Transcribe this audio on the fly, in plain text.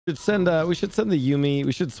We should send the Yuumi.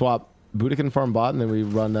 We should swap Budokan farm bot and then we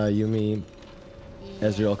run Yuumi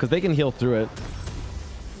Ezreal because they can heal through it.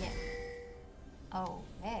 Yeah. Oh,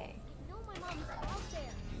 hey.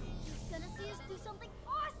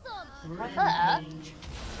 What's up?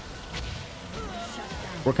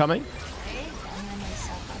 We're coming.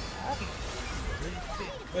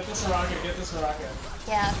 Get this rocket, get this rocket.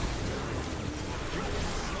 Yeah.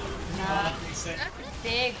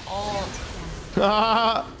 Big old.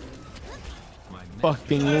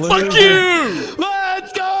 Fucking Fuck you!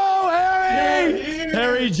 Let's go, Harry!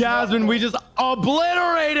 Harry, Jasmine, we just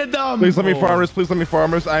obliterated them! Please let me farmers, please let me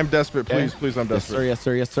farmers. I'm desperate, please, please, I'm Yes, desperate. sir, yes,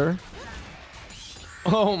 sir, yes, sir.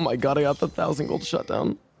 Oh my god, I got the 1,000 gold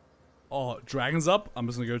shutdown. Oh, dragon's up? I'm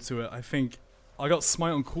just gonna go to it. I think I got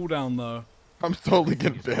smite on cooldown though. I'm totally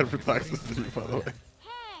getting banned for toxicity, by the way.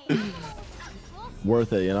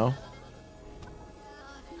 Worth it, you know?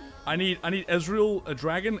 I need Ezreal, a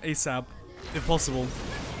dragon, ASAP, if possible.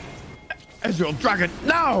 Ezreal, dragon,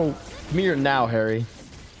 now! Come here now, Harry.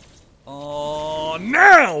 Oh,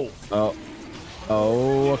 now!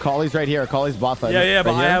 Oh, Akali's right here. Akali's bot side. Yeah, right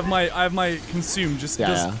but here. I have my consume.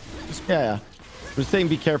 Yeah. I'm just saying,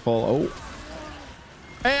 be careful. Oh.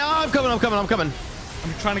 Hey, I'm coming. I'm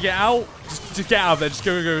trying to get out. Just get out of there. Just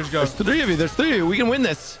go. There's three of you. There's three of you. We can win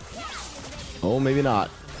this. Oh, maybe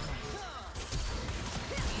not.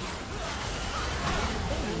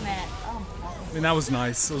 I mean, that was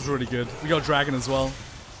nice. That was really good. We got dragon as well.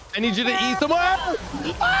 I need you to eat somewhere.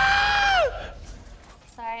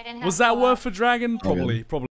 Sorry, I didn't have Was that worth a dragon? Probably.